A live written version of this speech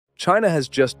China has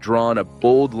just drawn a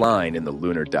bold line in the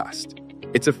lunar dust.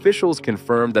 Its officials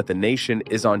confirmed that the nation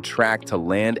is on track to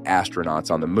land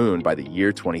astronauts on the moon by the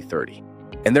year 2030.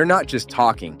 And they're not just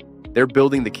talking, they're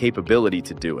building the capability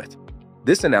to do it.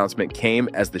 This announcement came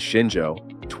as the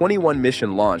Shenzhou 21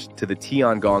 mission launched to the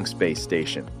Tiangong space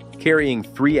station, carrying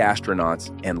 3 astronauts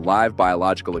and live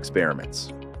biological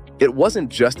experiments. It wasn't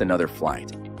just another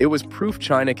flight. It was proof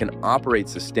China can operate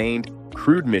sustained,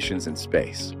 crewed missions in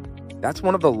space. That's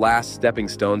one of the last stepping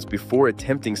stones before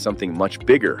attempting something much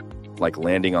bigger, like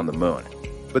landing on the moon.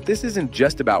 But this isn't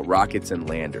just about rockets and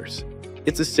landers.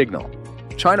 It's a signal.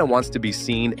 China wants to be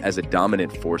seen as a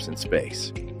dominant force in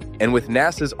space. And with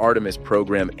NASA's Artemis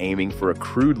program aiming for a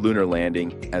crewed lunar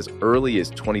landing as early as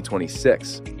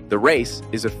 2026, the race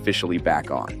is officially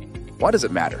back on. Why does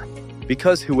it matter?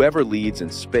 Because whoever leads in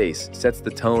space sets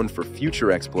the tone for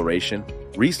future exploration,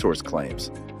 resource claims,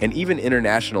 and even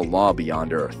international law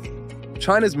beyond Earth.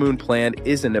 China's moon plan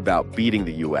isn't about beating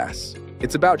the US.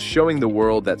 It's about showing the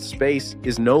world that space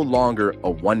is no longer a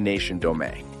one-nation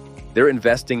domain. They're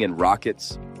investing in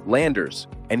rockets, landers,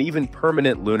 and even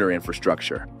permanent lunar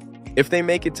infrastructure. If they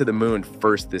make it to the moon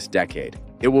first this decade,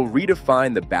 it will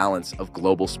redefine the balance of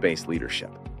global space leadership.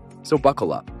 So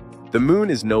buckle up. The moon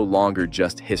is no longer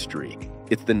just history.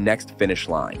 It's the next finish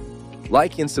line.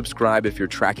 Like and subscribe if you're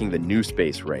tracking the new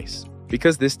space race,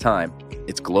 because this time,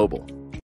 it's global.